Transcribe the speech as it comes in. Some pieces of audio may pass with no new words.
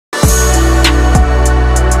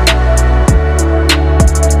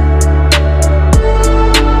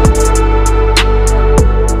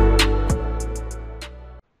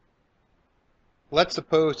let's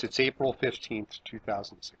suppose it's April 15th,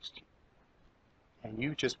 2016, and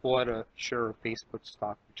you just bought a share of Facebook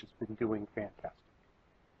stock, which has been doing fantastic.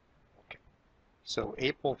 Okay, so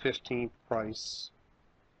April 15th price,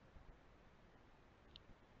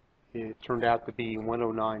 it turned out to be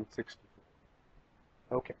 109.64.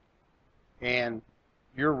 Okay, and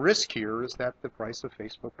your risk here is that the price of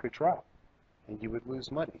Facebook could drop, and you would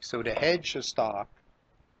lose money. So to hedge a stock,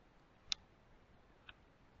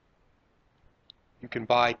 you can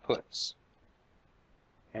buy puts.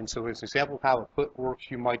 And so as an example of how a put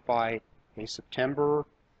works, you might buy a September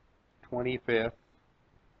 25th,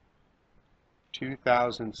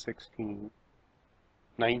 2016,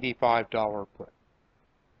 $95 put.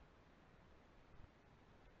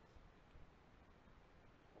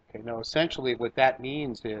 Okay, now essentially what that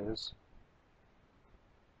means is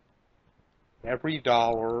every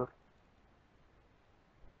dollar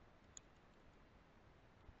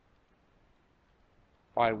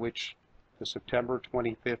by which the September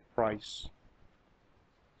 25th price,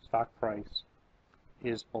 stock price,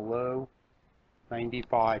 is below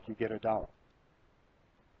 95, you get $1.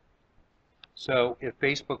 So if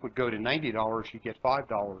Facebook would go to $90, you get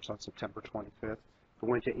 $5 on September 25th. If it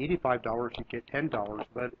went to $85, you get $10.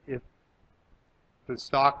 But if the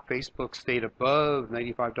stock Facebook stayed above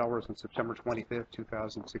 $95 on September 25th,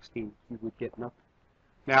 2016, you would get nothing.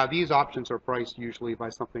 Now these options are priced usually by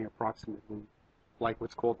something approximately like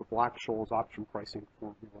what's called the Black-Scholes option pricing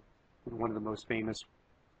formula, one of the most famous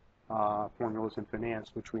formulas in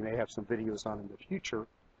finance, which we may have some videos on in the future.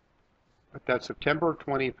 But that September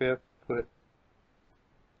 25th put,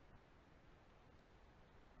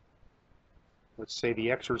 let's say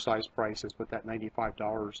the exercise price is what that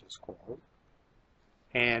 $95 is called.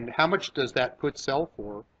 And how much does that put sell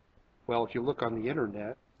for? Well, if you look on the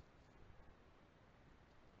internet,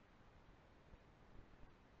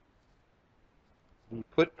 the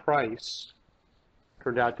put price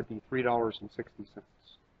turned out to be $3.60.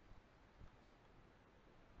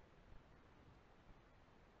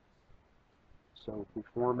 So if we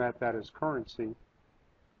format that as currency,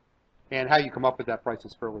 and how you come up with that price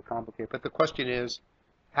is fairly complicated. But the question is,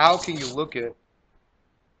 how can you look at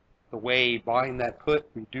the way buying that put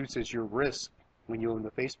reduces your risk when you own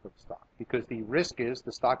the Facebook stock? Because the risk is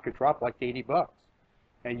the stock could drop like $80.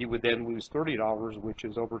 And you would then lose $30, which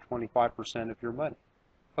is over 25% of your money.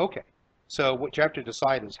 Okay, so what you have to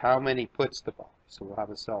decide is how many puts to buy. So we'll have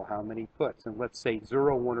to sell how many puts, and let's say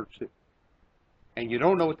 0, 1, or 2. And you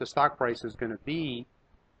don't know what the stock price is going to be.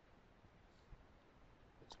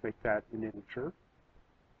 Let's make that an integer.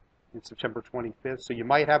 It's September 25th, so you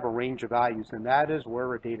might have a range of values, and that is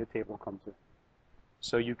where a data table comes in.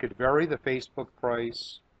 So you could vary the Facebook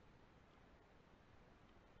price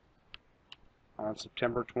on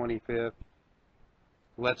September 25th.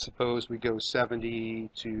 Let's suppose we go 70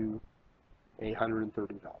 to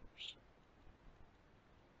 $130.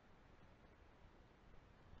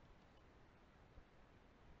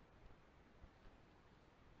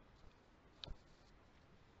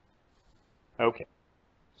 Okay,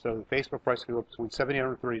 so the Facebook price could go between $70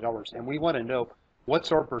 and $130, and we want to know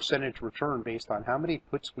what's our percentage return based on how many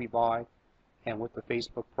puts we buy and what the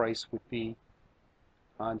Facebook price would be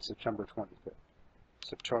on September 25th.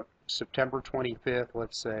 September 25th,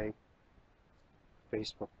 let's say,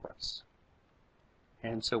 Facebook price.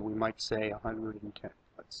 And so we might say 110,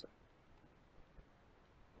 let's say.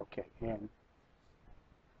 Okay, and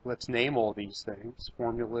let's name all these things.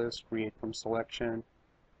 Formulas, create from selection,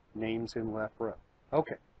 names in left row.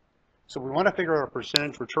 Okay, so we want to figure out a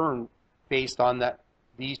percentage return based on that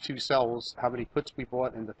these two cells, how many puts we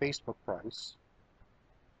bought and the Facebook price.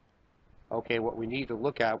 Okay, what we need to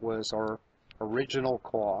look at was our original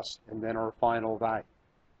cost and then our final value.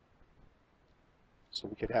 So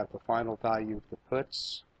we could have the final value of the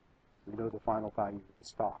puts, we know the final value of the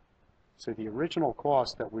stock. So the original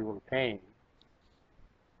cost that we were paying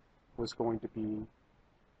was going to be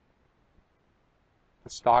the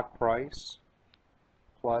stock price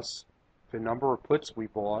plus the number of puts we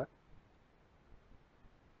bought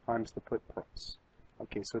times the put price.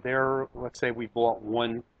 Okay, so there, let's say we bought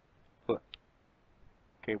one put.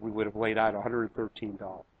 Okay, we would have laid out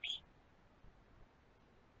 $113.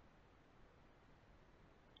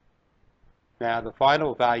 Now the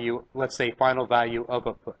final value, let's say final value of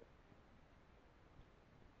a put.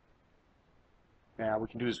 Now we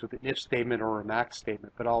can do this with an if statement or a max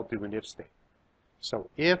statement, but I'll do an if statement.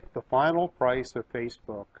 So if the final price of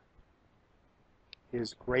Facebook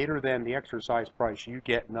is greater than the exercise price, you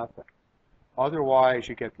get nothing. Otherwise,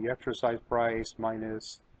 you get the exercise price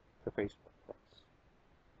minus the Facebook price.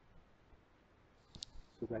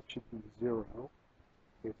 So that should be 0.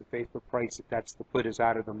 If the Facebook price, if that's the put is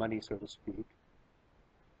out of the money, so to speak.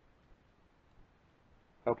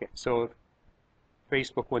 Okay, so if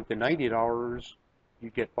Facebook went to $90, you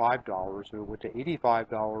get $5. If it went to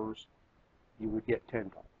 $85, you would get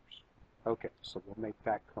 $10. Okay, so we'll make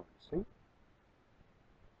that currency.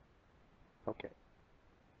 Okay.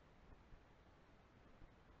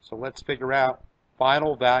 So let's figure out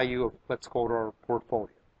final value of, let's call it our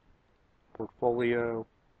portfolio. Portfolio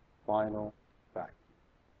final value.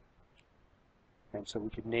 And so we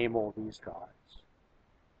can name all these guys.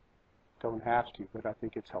 Don't have to, but I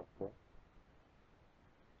think it's helpful.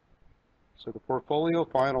 So the portfolio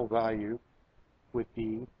final value would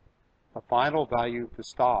be the final value of the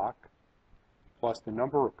stock plus the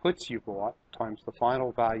number of puts you bought times the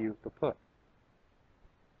final value of the put.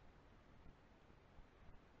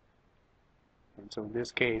 And so in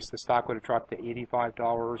this case, the stock would have dropped to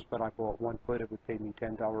 $85, but I bought one put, it would pay me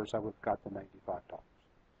 $10, I would have got the $95.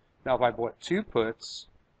 Now if I bought two puts,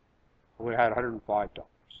 I would have had $105.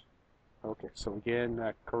 Okay, so again,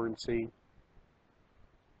 that currency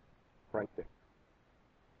right there.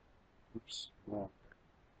 Oops, wrong.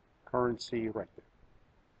 Currency right there.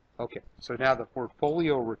 Okay, so now the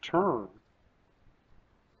portfolio return,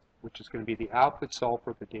 which is going to be the output cell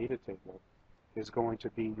for the data table, is going to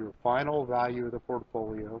be your final value of the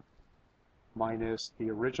portfolio minus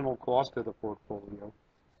the original cost of the portfolio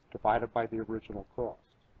divided by the original cost.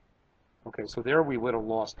 Okay, so there we would have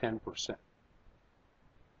lost 10%.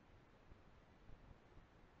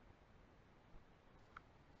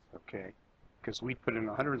 Okay, because we put in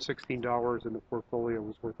 $116 and the portfolio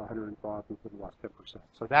was worth $105, we would have lost 10%.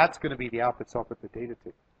 So that's going to be the output cell for the data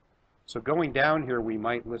table. So going down here, we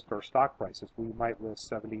might list our stock prices. We might list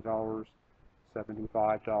 $70,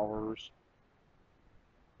 $75,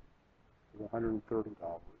 $130.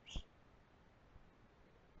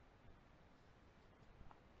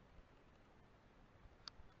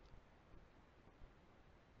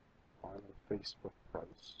 Final Facebook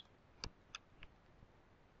price.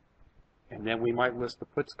 And then we might list the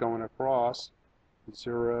puts going across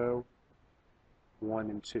 0, 1,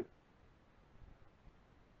 and 2.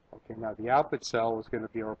 Okay, now the output cell is going to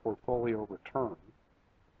be our portfolio return,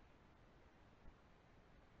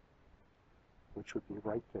 which would be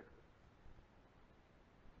right there.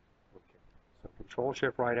 Okay, so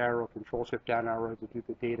Control-Shift right arrow, Control-Shift down arrow to do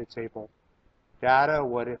the data table. Data,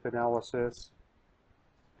 what if analysis,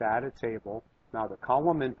 data table. Now the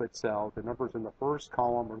column input cell, the numbers in the first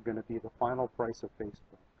column are going to be the final price of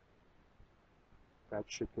Facebook. That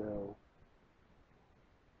should go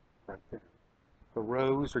right there. The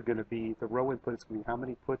rows are going to be, the row input is going to be how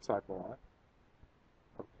many puts I bought.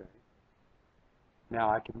 Okay. Now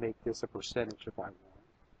I can make this a percentage if I want.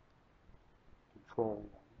 Control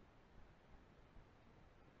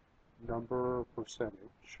 1. Number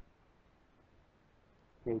percentage.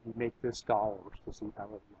 Maybe make this dollars to see how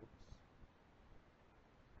it looks.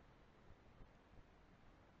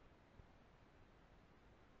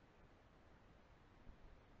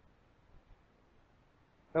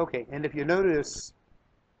 Okay, and if you notice,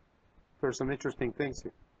 there's some interesting things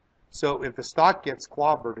here. So if the stock gets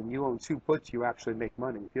clobbered and you own two puts, you actually make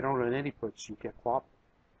money. If you don't own any puts, you get clobbered.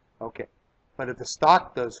 Okay, but if the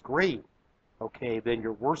stock does great, okay, then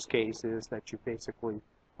your worst case is that you basically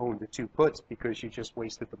own the two puts because you just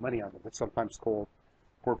wasted the money on them. It's sometimes called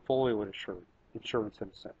portfolio insurance in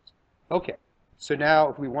a sense. Okay, so now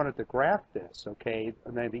if we wanted to graph this, okay,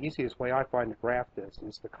 and then the easiest way I find to graph this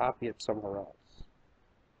is to copy it somewhere else.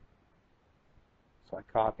 So I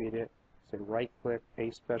copied it, say right click,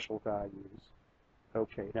 paste special values.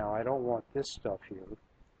 Okay, now I don't want this stuff here.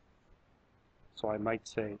 So I might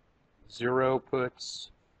say 0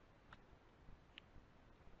 puts,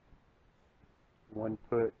 1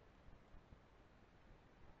 put,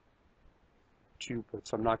 2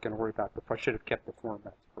 puts. I'm not going to worry about the, I should have kept the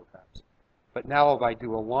formats perhaps. But now if I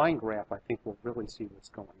do a line graph, I think we'll really see what's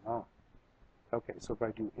going on. Okay, so if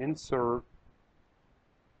I do insert,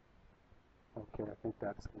 okay, I think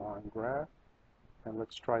that's line graph. And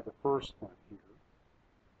let's try the first one here.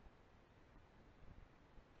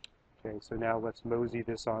 Okay, so now let's mosey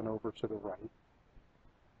this on over to the right.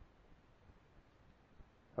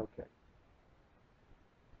 Okay.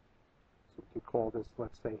 So we could call this,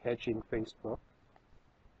 let's say, hedging Facebook.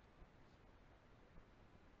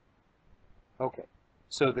 Okay.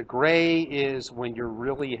 So the gray is when you're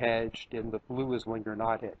really hedged, and the blue is when you're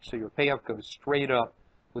not hedged. So your payout goes straight up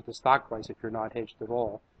with the stock price if you're not hedged at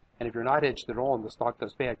all. And if you're not hedged at all and the stock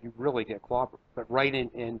does bad, you really get clobbered. But right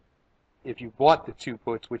in if you bought the 2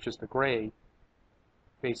 puts, which is the gray,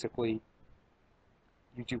 basically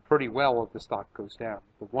you do pretty well if the stock goes down.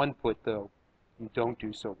 The 1 put, though, you don't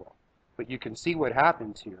do so well. But you can see what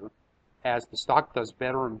happens here as the stock does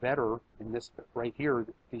better and better. In this right here,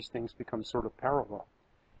 these things become sort of parallel.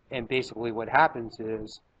 And basically what happens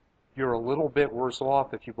is you're a little bit worse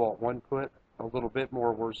off if you bought one put, a little bit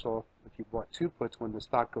more worse off if you bought two puts when the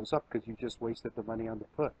stock goes up because you just wasted the money on the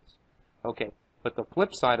puts. Okay, but the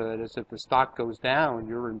flip side of it is if the stock goes down,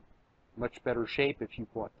 you're in much better shape if you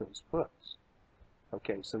bought those puts.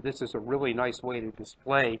 Okay, so this is a really nice way to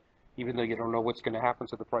display, even though you don't know what's going to happen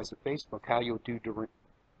to the price of Facebook, how you'll do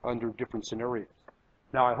under different scenarios.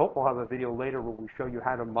 Now, I hope we'll have a video later where we show you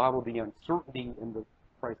how to model the uncertainty in the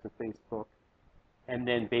price of Facebook, and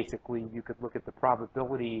then basically you could look at the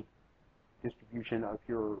probability distribution of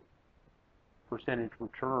your percentage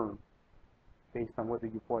return based on whether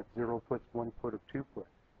you bought 0 puts, 1 put, or 2 put.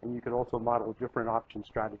 And you could also model different option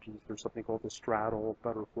strategies. There's something called the straddle,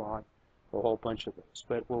 butterfly, a whole bunch of those.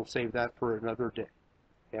 But we'll save that for another day.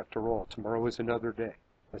 After all, tomorrow is another day,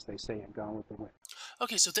 as they say in Gone with the Wind.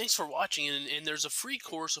 Okay, so thanks for watching, and there's a free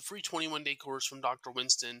course, a free 21-day course from Dr.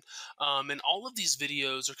 Winston, and all of these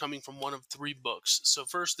videos are coming from one of 3 books. So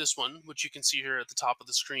first, this one, which you can see here at the top of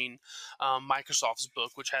the screen, Microsoft's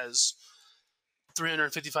book, which has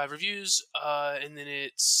 355 reviews, and then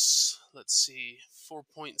it's, let's see,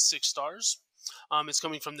 4.6 stars. It's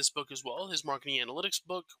coming from this book as well, his marketing analytics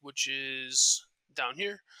book, which is down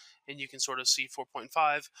here, and you can sort of see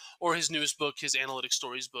 4.5, or his newest book, his analytics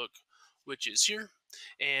stories book, which is here.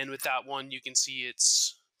 And with that one, you can see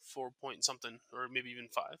it's 4 point something, or maybe even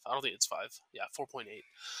 5. I don't think it's 5. Yeah, 4.8.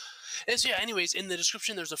 And so yeah, anyways, in the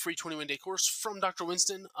description, there's a free 21-day course from Dr.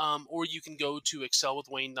 Winston, or you can go to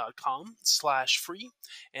excelwithwayne.com/free,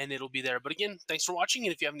 and it'll be there. But again, thanks for watching,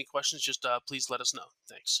 and if you have any questions, just please let us know.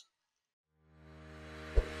 Thanks.